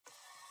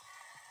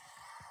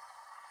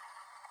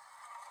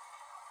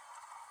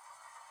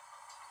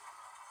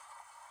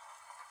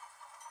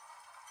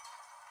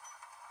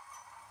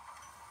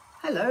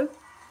Hello,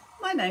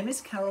 my name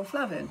is Carol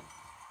Flavin.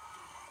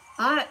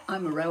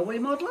 I'm a railway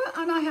modeller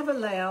and I have a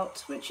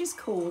layout which is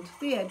called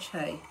the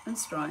Edgehay and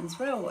Strines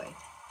Railway.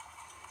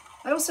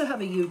 I also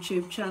have a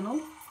YouTube channel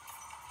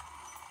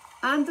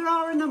and there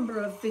are a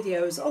number of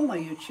videos on my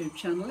YouTube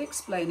channel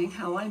explaining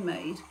how I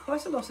made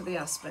quite a lot of the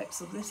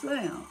aspects of this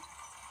layout.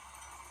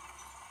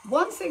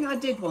 One thing I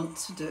did want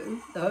to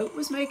do though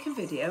was make a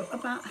video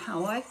about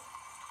how I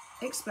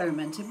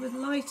experimented with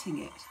lighting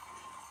it.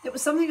 It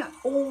was something I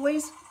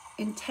always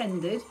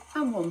intended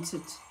and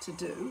wanted to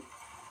do,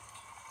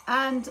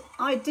 and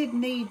I did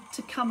need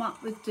to come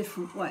up with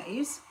different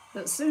ways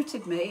that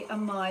suited me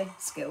and my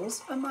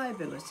skills and my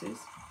abilities,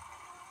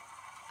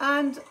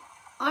 and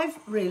I've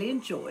really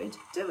enjoyed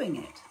doing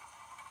it.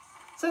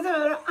 So there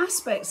are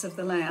aspects of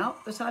the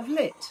layout that I've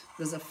lit.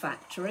 There's a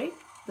factory,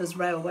 there's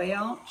railway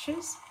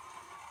arches,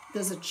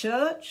 there's a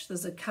church,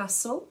 there's a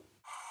castle,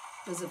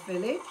 there's a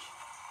village,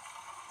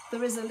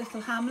 there is a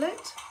little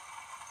hamlet,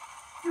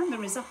 and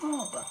there is a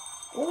harbour,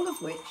 all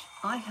of which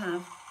I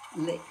have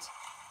lit.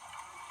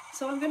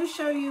 So I'm going to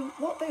show you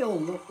what they all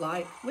look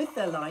like with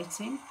their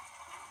lighting,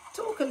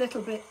 talk a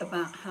little bit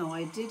about how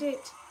I did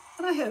it,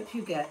 and I hope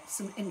you get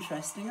some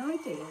interesting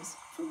ideas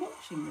from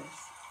watching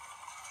this.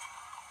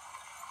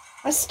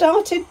 I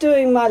started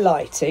doing my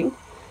lighting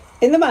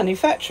in the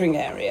manufacturing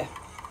area,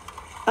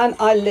 and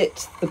I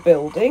lit the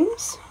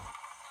buildings,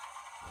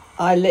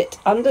 I lit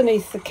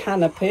underneath the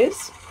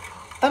canopies,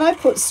 and I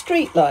put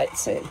street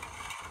lights in.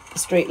 The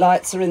street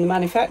lights are in the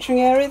manufacturing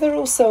area. They're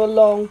also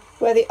along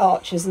where the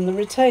arches and the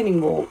retaining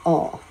wall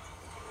are.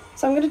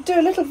 So I'm going to do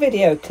a little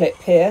video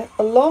clip here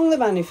along the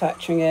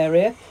manufacturing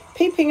area,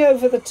 peeping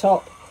over the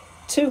top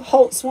to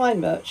Holt's Wine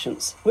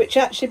Merchants, which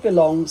actually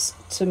belongs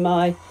to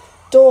my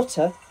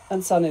daughter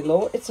and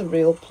son-in-law. It's a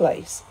real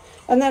place.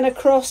 And then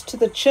across to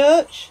the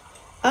church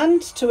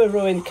and to a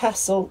ruined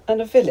castle and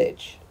a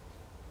village.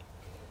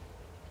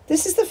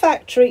 This is the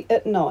factory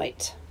at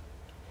night.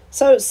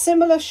 So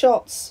similar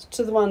shots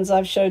to the ones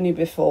I've shown you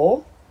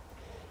before,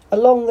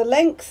 along the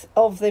length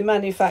of the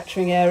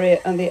manufacturing area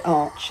and the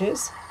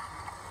arches,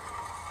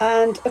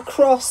 and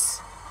across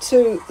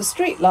to the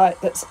street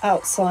light that's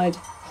outside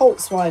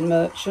Holt's Wine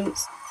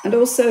Merchants, and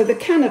also the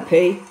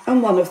canopy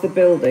and one of the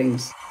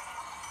buildings.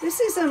 This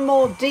is a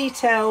more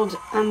detailed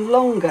and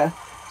longer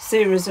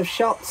series of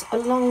shots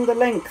along the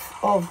length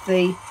of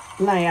the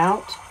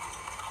layout,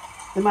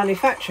 the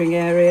manufacturing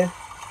area,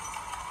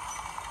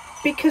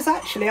 because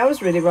actually I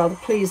was really rather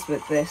pleased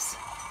with this.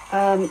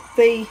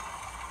 The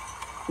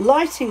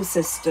lighting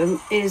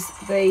system is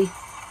the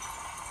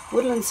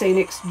Woodland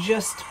Scenics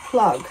Just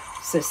Plug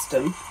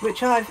system,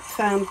 which I've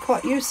found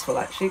quite useful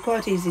actually,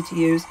 quite easy to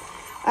use,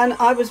 and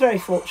I was very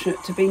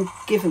fortunate to be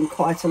given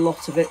quite a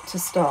lot of it to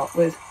start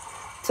with,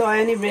 so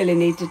I only really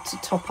needed to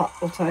top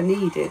up what I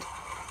needed.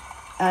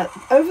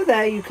 Over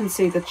there you can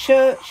see the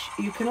church,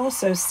 you can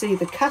also see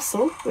the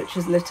castle, which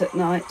is lit at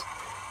night,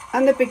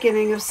 and the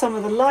beginning of some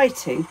of the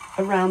lighting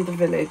around the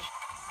village.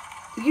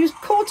 You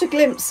caught a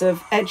glimpse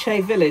of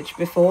Edgehay village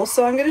before,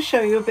 so I'm going to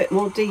show you a bit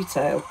more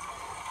detail.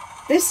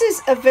 This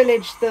is a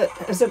village that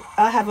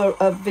I have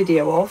a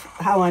video of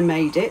how I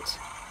made it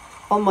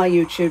on my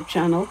YouTube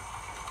channel.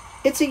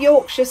 It's a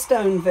Yorkshire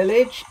stone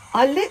village.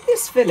 I lit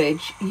this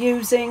village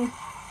using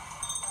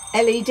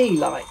LED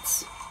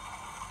lights,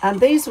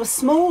 and these were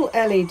small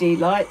LED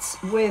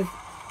lights with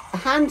a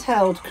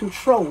handheld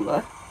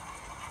controller.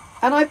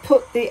 And I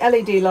put the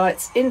LED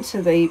lights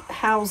into the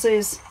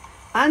houses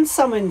and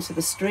some into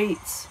the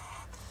streets,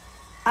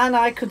 and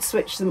I could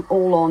switch them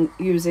all on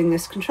using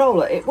this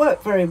controller. It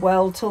worked very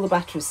well till the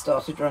batteries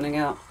started running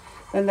out.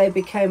 Then they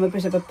became a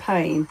bit of a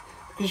pain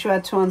because you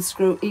had to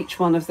unscrew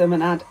each one of them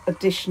and add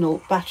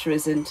additional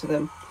batteries into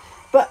them.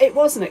 But it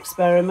was an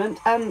experiment,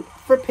 and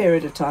for a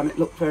period of time it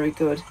looked very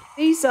good.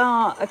 These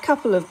are a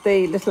couple of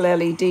the little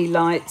LED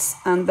lights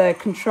and their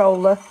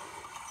controller.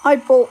 I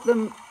bought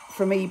them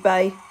from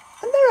eBay,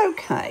 and they're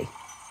okay.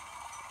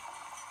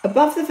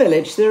 Above the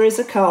village there is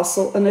a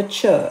castle and a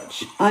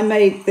church. I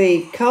made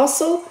the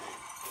castle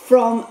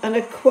from an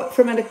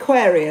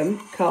aquarium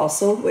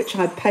castle, which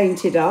I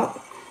painted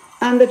up,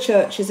 and the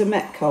church is a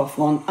Metcalfe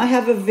one. I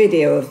have a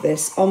video of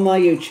this on my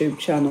YouTube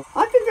channel.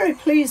 I've been very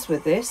pleased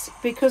with this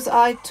because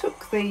I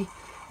took the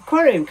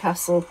aquarium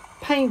castle,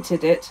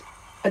 painted it,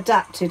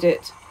 adapted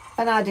it,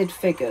 and added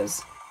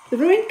figures. The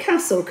ruined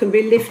castle can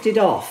be lifted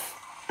off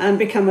and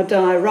become a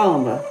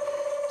diorama.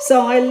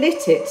 So I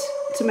lit it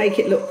to make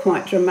it look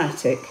quite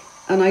dramatic,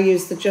 and I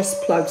used the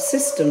Just Plug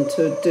system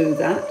to do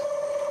that.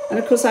 And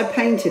of course I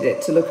painted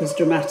it to look as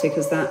dramatic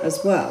as that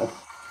as well.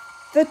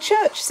 The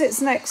church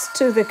sits next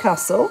to the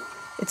castle.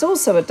 It's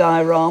also a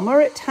diorama.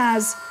 It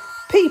has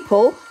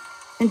people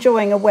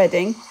enjoying a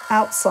wedding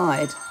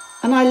outside.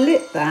 And I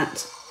lit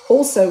that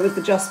also with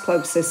the Just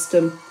Plug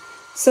system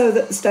so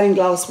that the stained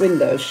glass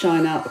windows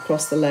shine out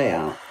across the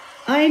layout.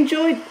 I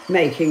enjoyed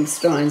making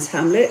Strines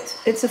Hamlet.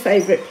 It's a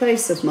favourite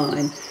place of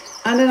mine,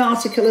 and an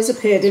article has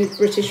appeared in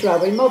British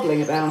Railway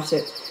Modelling about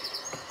it.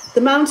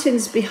 The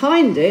mountains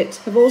behind it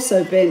have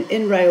also been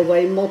in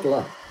Railway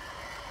Modeller.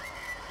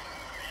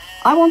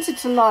 I wanted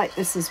to light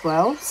this as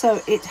well,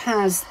 so it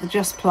has the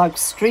Just Plug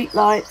street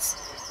lights,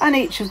 and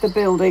each of the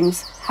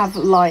buildings have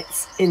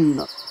lights in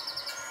them.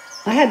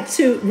 I had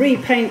to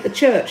repaint the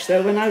church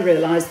though when I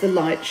realised the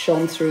light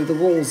shone through the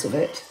walls of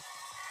it.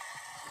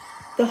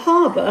 The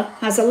harbour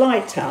has a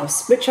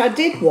lighthouse, which I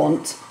did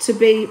want to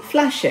be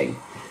flashing.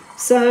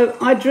 So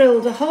I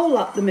drilled a hole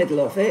up the middle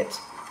of it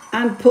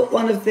and put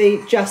one of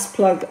the Just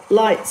Plug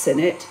lights in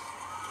it.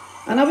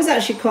 And I was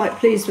actually quite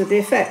pleased with the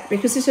effect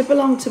because it had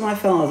belonged to my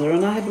father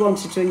and I had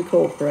wanted to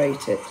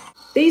incorporate it.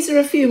 These are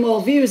a few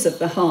more views of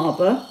the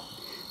harbour,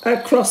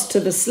 across to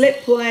the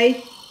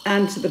slipway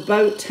and to the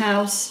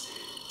boathouse,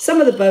 some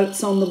of the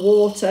boats on the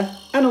water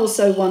and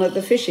also one of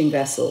the fishing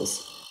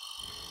vessels.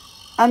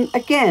 And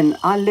again,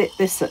 I lit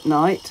this at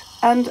night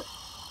and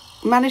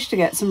managed to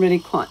get some really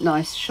quite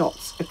nice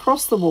shots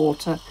across the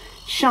water,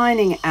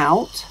 shining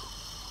out.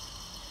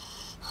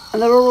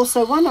 And there are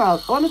also one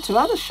or two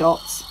other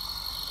shots,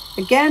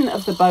 again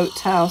of the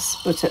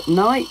boathouse, but at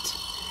night.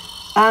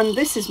 And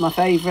this is my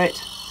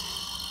favourite,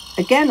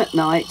 again at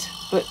night,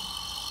 but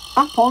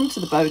up onto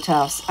the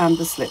boathouse and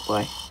the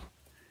slipway.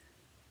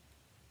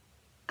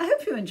 I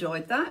hope you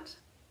enjoyed that.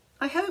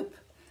 I hope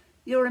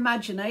your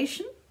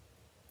imagination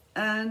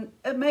and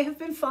it may have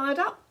been fired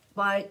up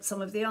by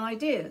some of the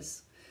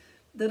ideas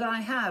that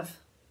I have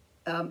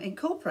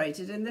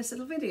incorporated in this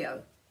little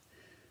video.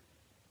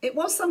 It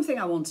was something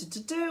I wanted to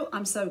do.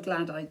 I'm so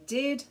glad I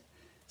did.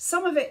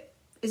 Some of it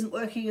isn't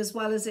working as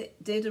well as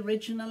it did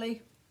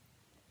originally.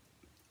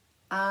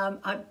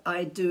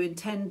 I do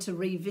intend to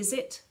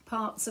revisit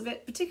parts of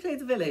it, particularly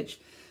the village,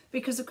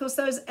 because of course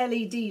those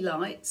LED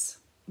lights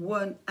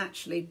weren't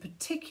actually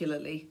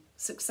particularly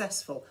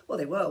successful. Well,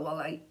 they were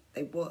while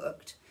they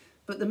worked.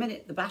 But the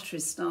minute the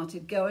batteries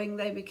started going,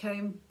 they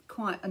became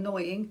quite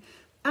annoying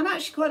and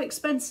actually quite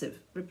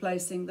expensive,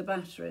 replacing the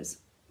batteries.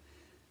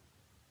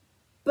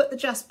 But the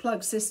Just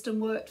Plug system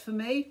worked for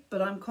me,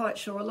 but I'm quite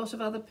sure a lot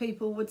of other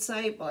people would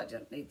say, well, I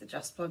don't need the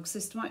Just Plug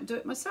system, I can do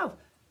it myself.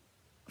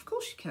 Of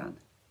course you can.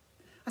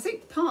 I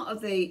think part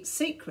of the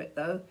secret,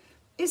 though,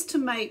 is to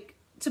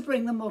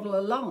bring the model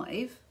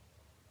alive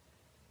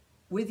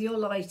with your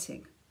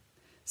lighting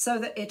so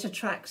that it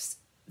attracts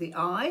the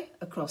eye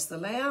across the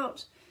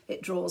layout.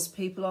 It draws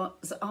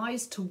people's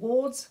eyes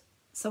towards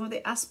some of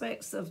the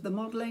aspects of the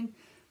modelling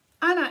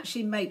and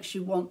actually makes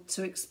you want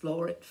to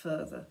explore it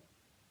further.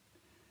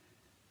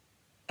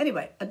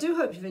 Anyway, I do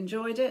hope you've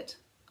enjoyed it.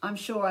 I'm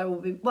sure I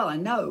will be, well, I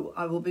know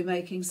I will be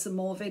making some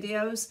more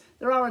videos.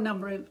 There are a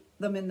number of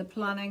them in the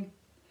planning.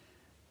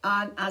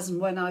 And as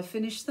and when I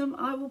finish them,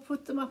 I will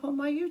put them up on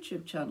my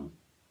YouTube channel.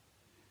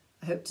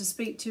 I hope to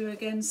speak to you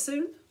again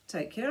soon.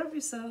 Take care of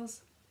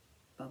yourselves.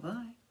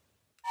 Bye-bye.